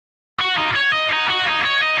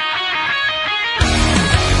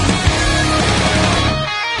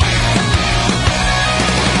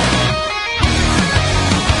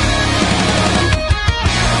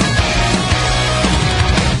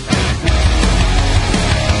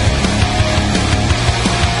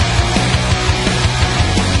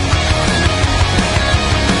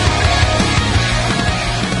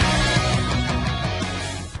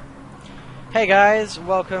Hey guys,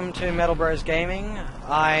 welcome to MetalBrosGaming.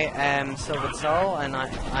 I am Silvered Soul, and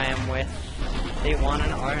I am with the one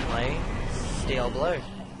and only Steel Blue.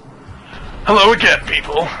 Hello again,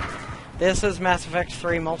 people. This is Mass Effect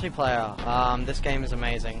 3 multiplayer. This game is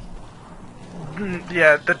amazing.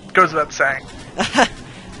 Yeah, that goes without saying.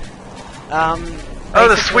 Oh,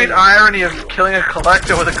 the sweet irony of killing a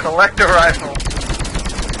collector with a collector rifle.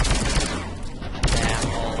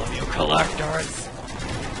 Damn all of you collectors.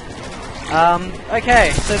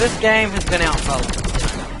 Okay, so this game has been out for,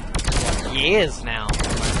 what, years now?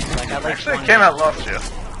 Like, at least actually, it came out last year.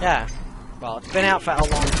 Yeah. Well, it's been out for a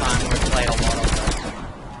long time. We've played a lot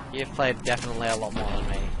of it. You've played definitely a lot more than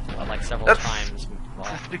me. Well, like several times.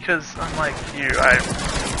 That's because, unlike you,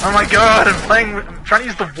 oh my god, I'm trying to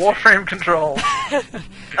use the Warframe control.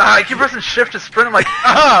 I keep pressing shift to sprint, I'm like,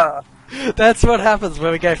 ah! That's what happens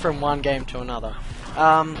when we go from one game to another.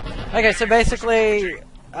 Okay, so basically,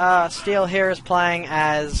 Steel here is playing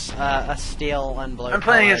as a Steel and Blue. I'm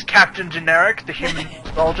playing as Captain Generic, the human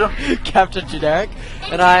soldier. Captain Generic.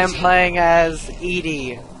 And I am playing as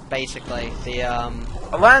Edie, basically, the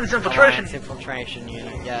Alliance Infiltration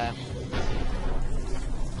Unit, yeah.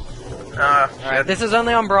 Alright, this is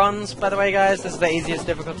only on bronze, by the way, guys. This is the easiest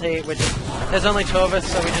difficulty. There's only 2 of us,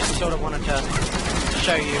 so we just sort of wanted to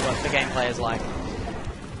show you what the gameplay is like.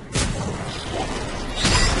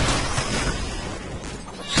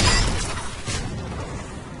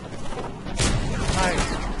 No,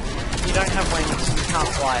 you don't have wings. You can't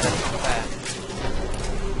fly. That's not fair.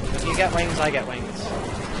 If you get wings, I get wings.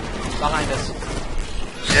 Behind us.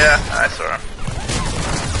 Yeah, I saw him.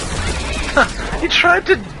 He tried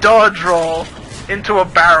to dodge roll into a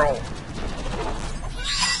barrel.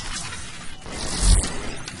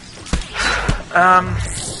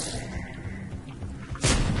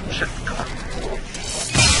 Shit.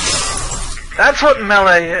 That's what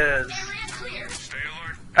melee is.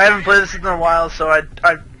 I haven't played this in a while, so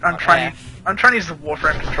I'm trying to use the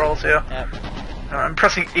Warframe controls here. Yep. I'm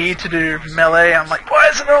pressing E to do melee. I'm like, why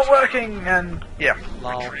isn't it working? And yeah.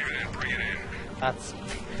 Lol. That's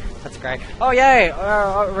great. Oh yay!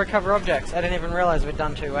 Recover objects. I didn't even realize we'd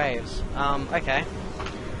done 2 waves. Okay.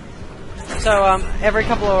 So every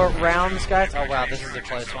couple of rounds, guys. Oh wow, this is a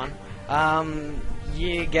close one.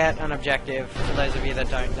 You get an objective. For those of you that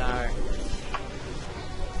don't know.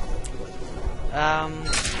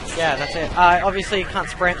 Yeah, that's it. Obviously, you can't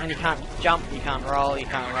sprint and you can't jump. You can't roll. You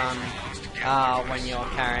can't run when you're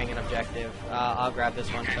carrying an objective. I'll grab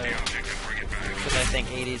this one too, because I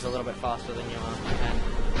think Edie's a little bit faster than you are, and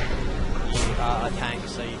you are a tank,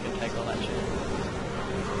 so you can take all that shit.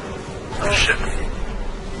 Oh shit!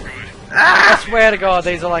 I swear to God,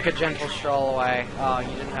 these are like a gentle stroll away. Oh,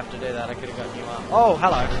 you didn't have to do that. I could have gotten you up. Oh,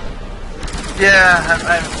 hello. Yeah, I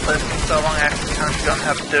haven't played this in so long. I actually kind of forgotten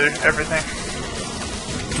how to do everything.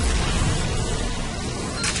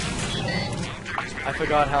 I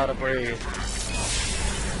forgot how to breathe.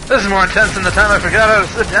 This is more intense than the time I forgot how to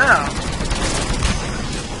sit down.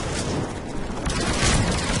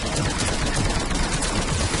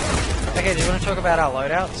 Okay, do you want to talk about our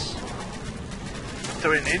loadouts? Do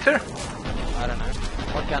we need to? I don't know.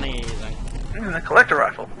 What gun are you using? I'm using a collector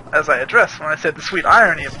rifle, as I addressed when I said the sweet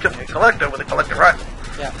irony of killing a collector with a collector rifle.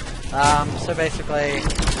 Yeah. So basically,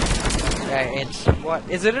 yeah, it's what?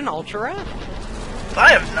 Is it an ultra rare?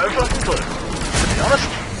 I have no fucking clue, to be honest.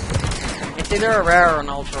 It's either a rare or an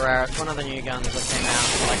ultra rare. It's one of the new guns that came out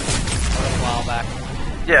like a little while back.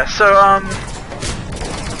 Yeah, so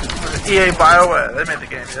was it EA BioWare? They made the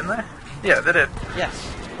game, didn't they? Yeah, they did. Yes,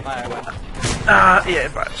 BioWare. EA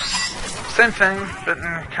BioWare. Same thing, but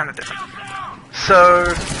kind of different. So,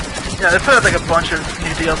 yeah, they put out like a bunch of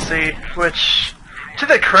new DLC, which, to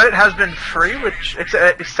their credit, has been free, which,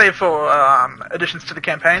 save for additions to the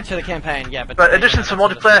campaign. To the campaign, yeah, but additions for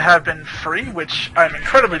multiplayer have been free, which I'm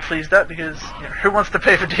incredibly pleased at, because who wants to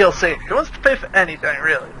pay for DLC? Who wants to pay for anything,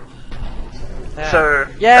 really? Yeah. So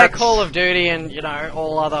yeah, Call of Duty and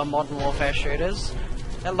all other Modern Warfare shooters.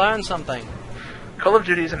 They learn something. Call of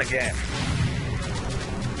Duty isn't a game.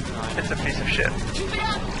 It's a piece of shit.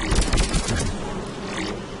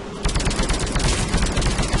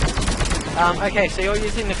 Okay, so you're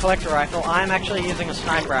using the collector rifle. I'm actually using a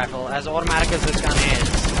sniper rifle. As automatic as this gun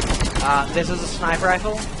is, this is a sniper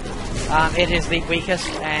rifle. It is the weakest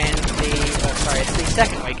and it's the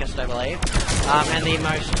second weakest, I believe, and the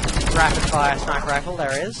most rapid-fire sniper rifle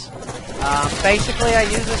there is. Basically, I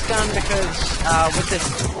use this gun because with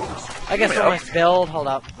this, I guess almost build. Hold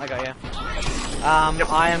up, I got you.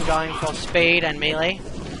 I am going for speed and melee.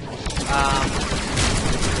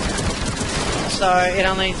 So it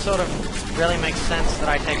only sort of really makes sense that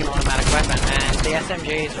I take an automatic weapon, and the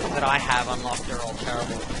SMGs that I have unlocked are all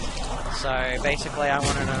terrible. So basically I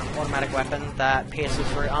wanted an automatic weapon that pierces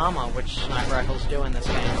through armor, which sniper rifles do in this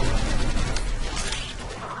game.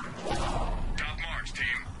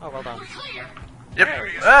 Oh, well done. Yep.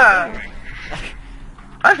 Ah!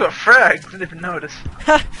 I've got frags, didn't even notice.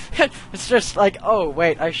 It's just like, oh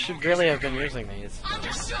wait, I should really have been using these.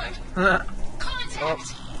 Oh,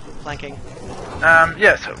 flanking.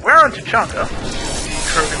 Yeah, so we're on to Chonka,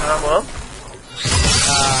 Krogan Homeworld.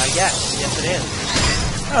 Yes it is.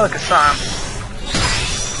 Oh, look, a Sam.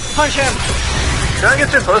 Punch him! Don't get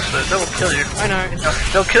too close to it, they will kill you. I know.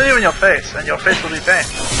 They'll kill you in your face, and your face will be pain.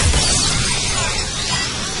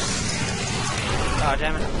 Oh,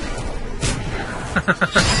 damn it.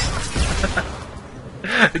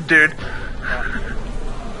 Dude.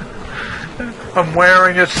 I'm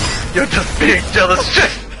wearing it. You're just being jealous.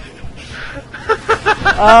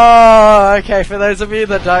 Oh, okay, for those of you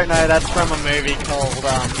that don't know, that's from a movie called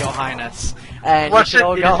Your Highness. And you should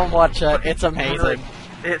all go and watch it, it's amazing.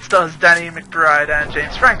 It stars Danny McBride and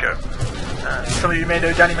James Franco. Some of you may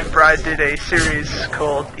know Danny McBride did a series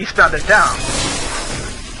called Eastbound and Down,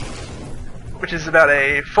 which is about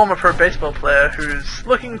a former pro baseball player who's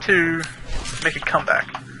looking to make a comeback.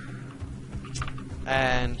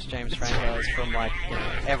 And James Franco is from, like, you know,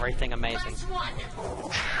 everything amazing.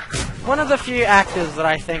 One of the few actors that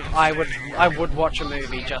I think I would watch a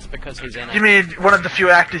movie just because he's in it. You mean one of the few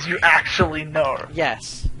actors you actually know?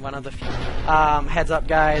 Yes, one of the few. Heads up,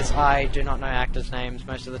 guys, I do not know actors' names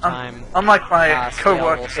most of the time. Unlike my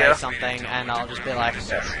co-worker will say here. something, and I'll just be like,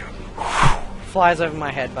 yes. Flies over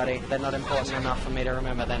my head, buddy. They're not important enough for me to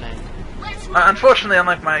remember their name. Unfortunately,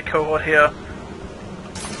 unlike my cohort here,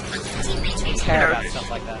 I care about stuff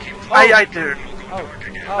like that. Oh. I do.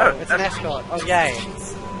 Oh, it's an escort. Oh, yay.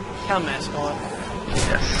 Come, escort.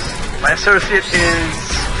 Yes. My associate is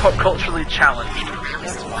pop culturally challenged.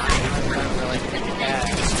 That's fine. I don't really care.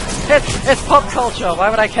 It's pop culture. Why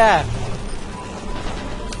would I care?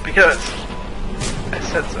 Because I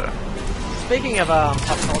said so. Speaking of pop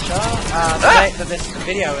culture, the date that this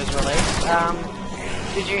video is released,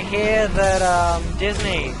 did you hear that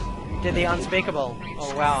Disney did the unspeakable?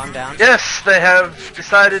 Oh wow, I'm down. Yes, they have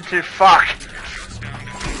decided to fuck.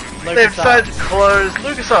 They've decided to close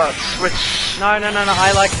LucasArts, which... No,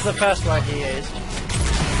 I liked the first word he used.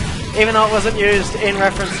 Even though it wasn't used in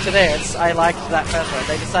reference to this, I liked that first word.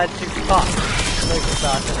 They decided to fuck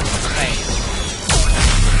LucasArts in its face.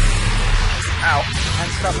 Ow.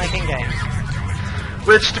 And stop making games.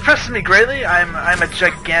 Which depresses me greatly. I'm a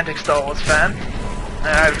gigantic Star Wars fan.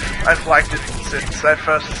 And I've liked it since I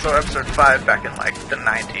first saw Episode 5 back in, like, the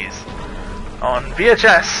 90s. On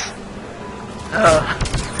VHS.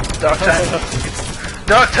 Dark times.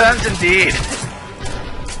 Dark times indeed.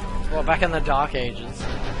 Well, back in the Dark Ages.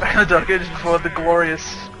 Back in the Dark Ages before the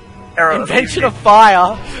glorious era Invention of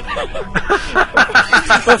fire!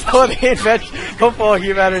 Before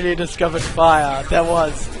humanity discovered fire, there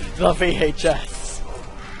was the VHS.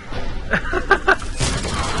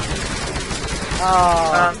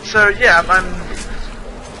 So yeah,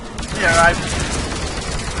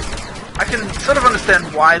 I can sort of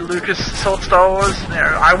understand why Lucas sold Star Wars. You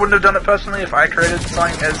know, I wouldn't have done it personally if I created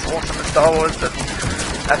something as awesome as Star Wars, but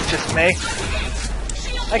that's just me.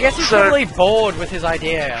 I guess he's probably bored with his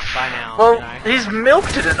idea by now. Well, you know? he's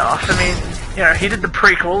milked it enough. I mean, you know, he did the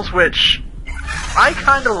prequels, which I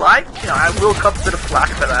kind of liked. You know, I will cop a bit of flack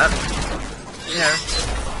for that. You know,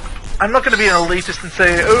 I'm not going to be an elitist and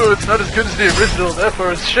say, oh, it's not as good as the original,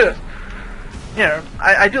 therefore it's shit. You know,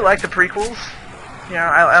 I do like the prequels. You know,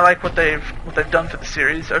 I like what they've done for the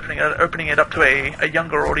series, opening it up to a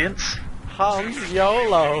younger audience. Hans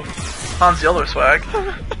YOLO. Hans YOLO swag.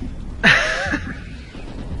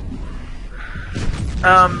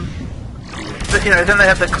 But you know, then they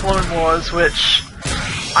have the Clone Wars, which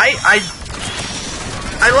I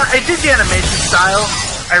did the animation style.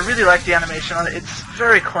 I really like the animation on it. It's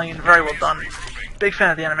very clean, very well done. Big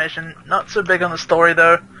fan of the animation. Not so big on the story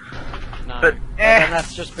though. No, but and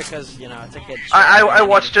that's just because, you know, it's a kid's show. I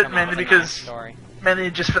watched it mainly because story.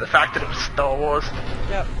 mainly just for the fact that it was Star Wars.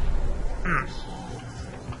 Yep.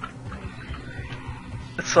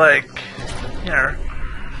 It's like, you know,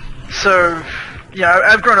 so yeah,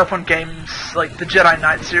 I've grown up on games like the Jedi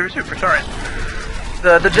Knight series, the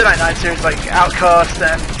Jedi Knight series, like Outcast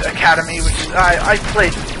and Academy, which I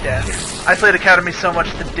played to death. I played Academy so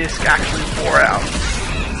much the disc actually wore out.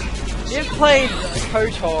 You've played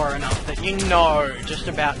KOTOR enough that you know just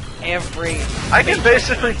about every... I can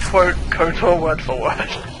basically quote KOTOR word for word.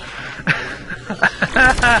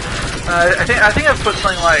 I think I've put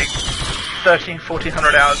something like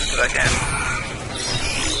 1,400 hours into that game.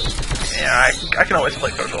 Yeah, I can always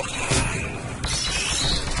play KOTOR.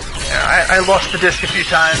 Yeah, I lost the disc a few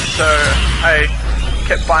times, so I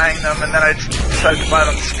kept buying them, and then I decided to buy it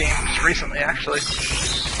on Steam just recently, actually.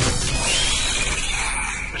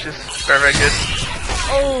 Which is very, very good.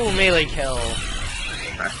 Oh, melee kill.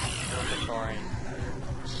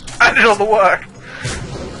 I did all the work.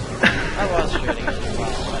 I was shooting as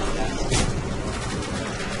well.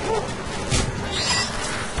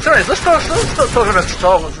 So anyways, let's start talking about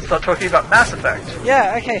Star Wars and start talking about Mass Effect.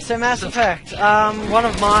 Yeah, okay, so Mass Effect. One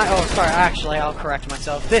of my... Oh, sorry, actually, I'll correct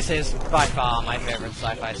myself. This is, by far, my favorite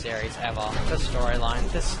sci-fi series ever. The storyline.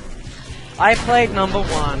 I played number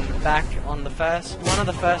 1 back on one of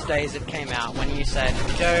the first days it came out, when you said,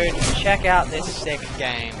 dude, check out this sick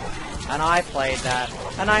game. And I played that,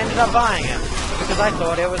 and I ended up buying it, because I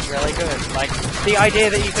thought it was really good. Like, the idea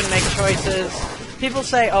that you can make choices... People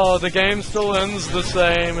say, oh, the game still ends the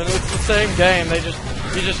same, and it's the same game,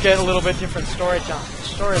 you just get a little bit different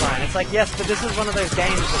storyline. It's like, yes, but this is one of those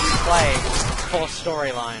games that you play for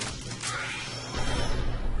storyline.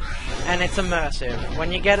 And it's immersive.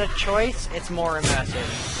 When you get a choice, it's more immersive.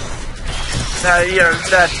 Now, you know,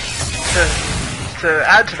 to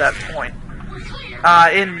add to that point,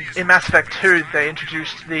 in Mass Effect 2, they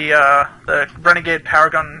introduced the Renegade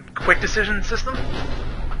Paragon Quick Decision System.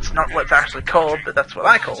 It's not what it's actually called, but that's what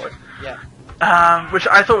I call it. Yeah. Which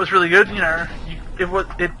I thought was really good. You know,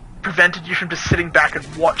 it prevented you from just sitting back and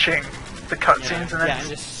watching the cutscenes and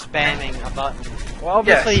just spamming a button. Well,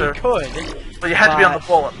 obviously you could. But you had to be on the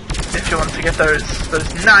ball if you wanted to get those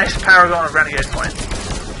nice Paragon or Renegade points.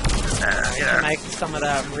 You know, make some of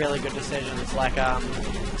the really good decisions, like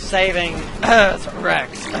saving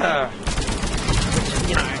Rex. Which,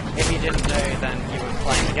 you know, if you didn't do, then you were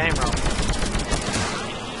playing the game wrong.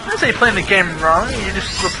 I didn't say you're playing the game wrong, you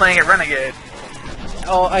just were playing at Renegade.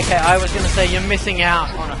 Oh, okay, I was going to say you're missing out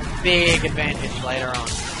on a big advantage later on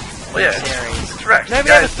in the series. Correct. Nobody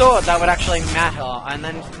ever thought that would actually matter, and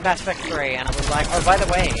then Mass Effect 3, and it was like, oh, by the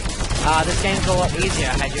way, this game's a lot easier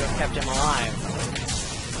had you have kept him alive.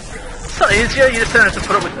 It's not easier, you just don't have to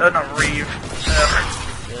put up with Reeve.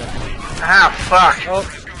 Ah, fuck. Oh,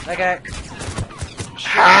 okay.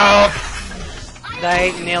 Help!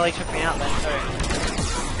 They nearly took me out then, too.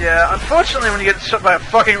 Yeah, unfortunately when you get shot by a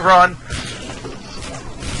fucking Ron,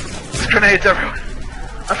 there's grenades everywhere.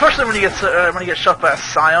 Unfortunately when you get shot by a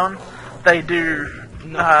Scion, they do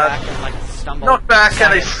knock back and like stumble. Knock back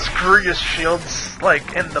and they screw your shields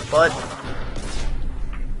like in the butt.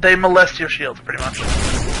 They molest your shields pretty much.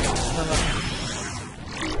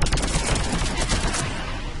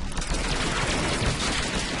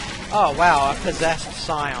 Oh wow, a possessed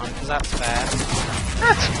Scion, because that's fair.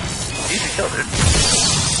 That's easy kill, dude.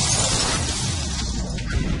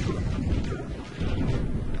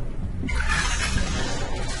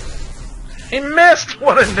 He missed!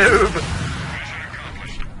 What a noob!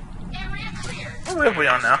 What wave are we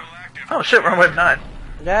on now? Oh shit, we're on wave 9.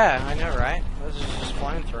 Yeah, I know, right? This is just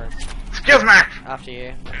flying through. Excuse me! After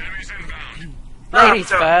you. Ladies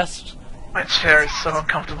first! My chair is so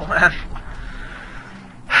uncomfortable, man.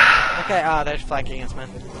 Okay, they're flanking against me.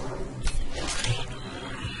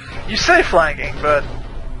 You say flanking, but...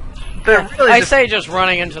 they're really I say just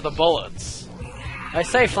running into the bullets. I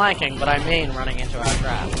say flanking, but I mean running into our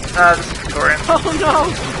trap. This is Victorian. Oh no!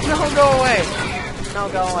 No, go away! No,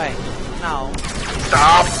 go away. No.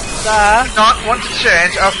 Stop! Sir? Not want to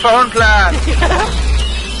change our phone plan!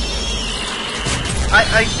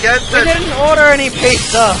 I get that... We didn't order any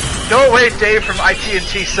pizza! Go away, Dave from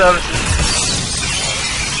IT&T Services.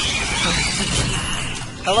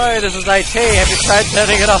 Hello, this is IT. Have you tried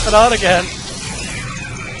turning it off and on again?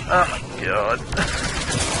 Oh my god.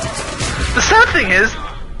 The sad thing is...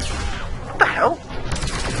 what the hell?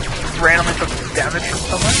 Randomly took damage from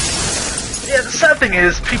someone? Yeah, the sad thing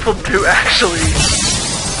is, people do actually,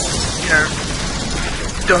 you know,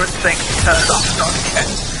 don't think to turn it off and on again.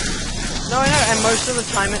 No, I know, and most of the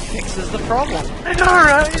time it fixes the problem. I know,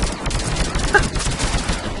 right?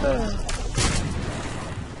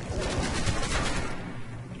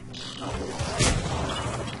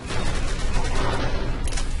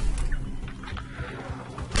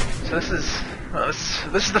 So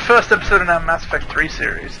this is the first episode in our Mass Effect 3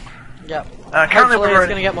 series. Yep. Currently Hopefully it's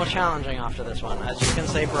going to get more challenging after this one. As you can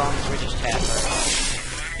see, Bronze, we just had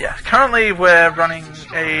her. Yeah, currently we're running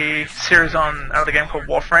a series on another game called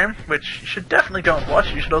Warframe, which you should definitely go and watch.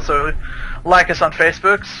 You should also like us on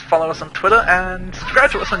Facebook, follow us on Twitter, and subscribe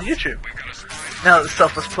to us on YouTube. Now that the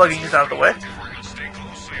selfless plugging is out of the way.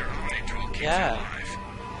 Yeah.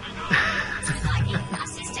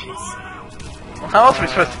 Well, how else are we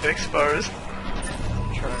supposed to be exposed?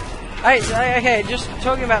 True. Okay, just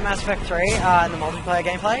talking about Mass Effect 3 and the multiplayer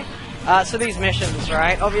gameplay. So these missions,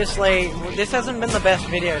 right? Obviously, this hasn't been the best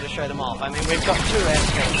video to show them off. I mean, we've got 2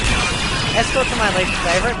 escorts now. Escorts are my least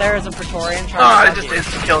favorite. There is a Praetorian trying to it just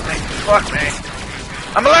insta-killed me. Fuck me.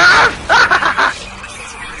 I'm alive!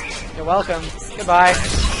 You're welcome. Goodbye.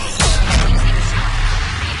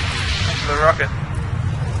 Thanks for the rocket.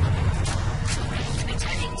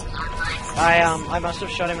 I must have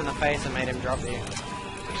shot him in the face and made him drop you.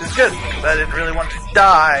 Which is good, because I didn't really want to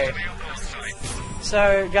die.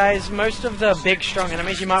 So, guys, most of the big, strong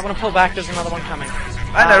enemies, you might want to pull back, there's another one coming.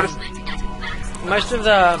 I noticed. Most of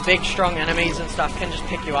the big, strong enemies and stuff can just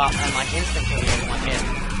pick you up and, like, instant kill you in one hit.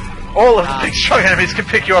 All of the big, strong enemies can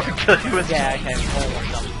pick you up and kill you instantly. Yeah, okay, all of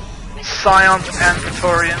them. Scions and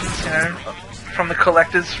Praetorians, you know, from the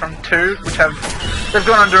collectors from 2, which they've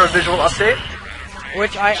gone under a visual update.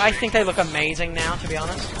 Which I think they look amazing now, to be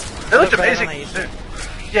honest. They looked amazing.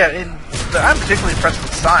 Yeah, I'm particularly impressed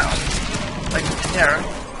with Scions. Like, you know,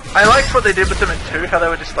 I liked what they did with them in 2, how they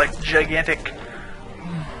were just like gigantic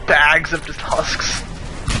bags of just husks.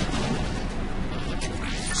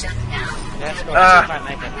 Yeah, try and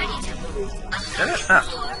make it. Did it? Oh.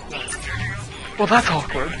 Well, that's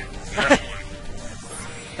awkward.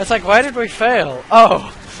 It's like, why did we fail? Oh!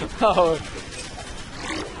 Oh.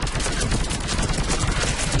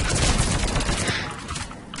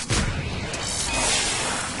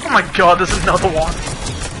 Oh my god, there's another one.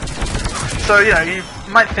 So, you know, you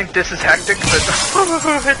might think this is hectic, but it's so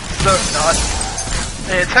not.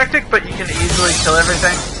 It's hectic, but you can easily kill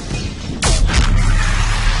everything.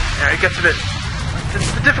 You know, it gets a bit...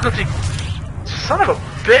 The difficulty... Son of a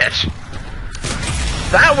bitch!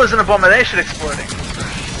 That was an abomination exploding.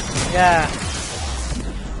 Yeah.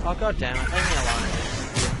 Oh god damn it, leave me alone.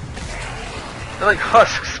 They're like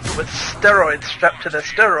husks, but with steroids strapped to their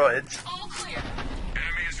steroids.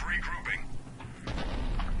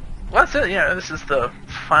 Well, that's it, you know, this is the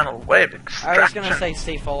final wave extraction. I was gonna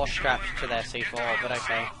say C4 strapped to their C4, but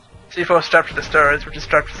okay. C4 strapped to the steroids, which is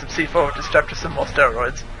strapped to some C4, which is strapped to some more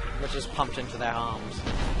steroids. Which is pumped into their arms.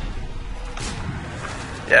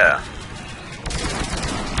 Yeah.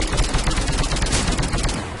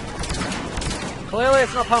 Clearly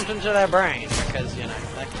it's not pumped into their brain, because, you know,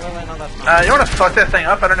 they're clearly not that smart. You wanna fuck that thing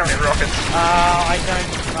up? I don't know any rockets. I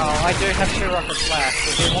don't... Oh, I do have 2 rockets left.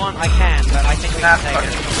 If you want, I can, but I think we can take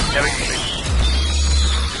it. Yeah, we can take it.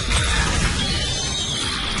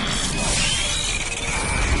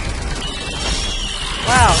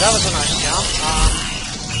 Wow, that was a nice jump.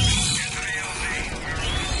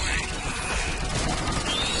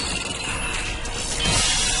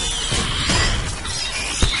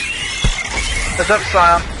 Heads up,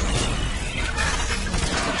 Scion.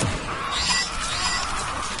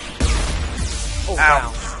 Oh, ow.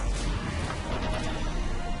 Wow.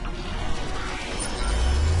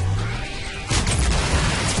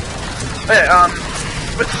 Okay,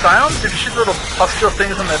 with Scions, if you shoot little pustule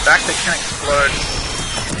things on their back, they can explode.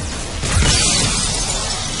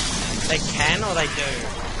 They can or they do?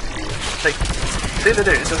 See, they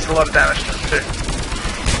do. It does a lot of damage to them, too.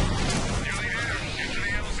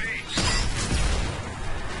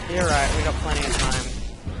 You're right, we got plenty of time.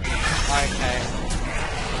 Okay.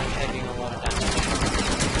 I'm taking a lot of damage.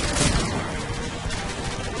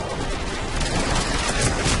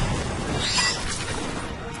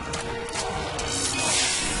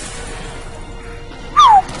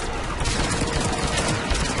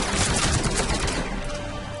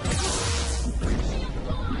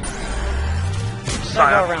 Don't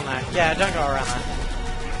go around that. Yeah, don't go around that.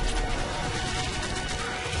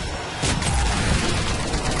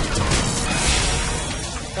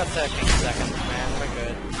 Got 13 seconds, man. We're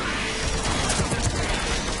good.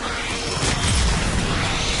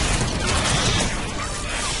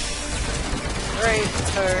 Three,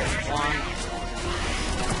 two, one.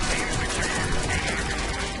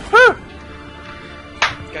 Woo!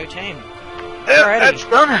 Go team. Yeah, that's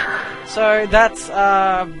done. So that's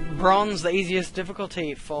bronze, the easiest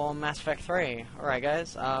difficulty for Mass Effect 3. Alright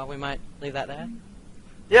guys, we might leave that there.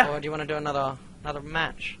 Yeah. Or do you want to do another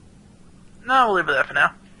match? No, we'll leave it there for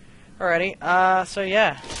now. Alrighty, so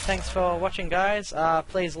yeah, thanks for watching guys.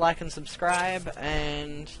 Please like and subscribe,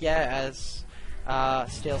 and yeah, as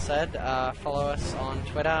Steele said, follow us on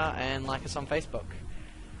Twitter and like us on Facebook.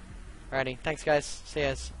 Alrighty, thanks guys, see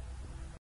yas.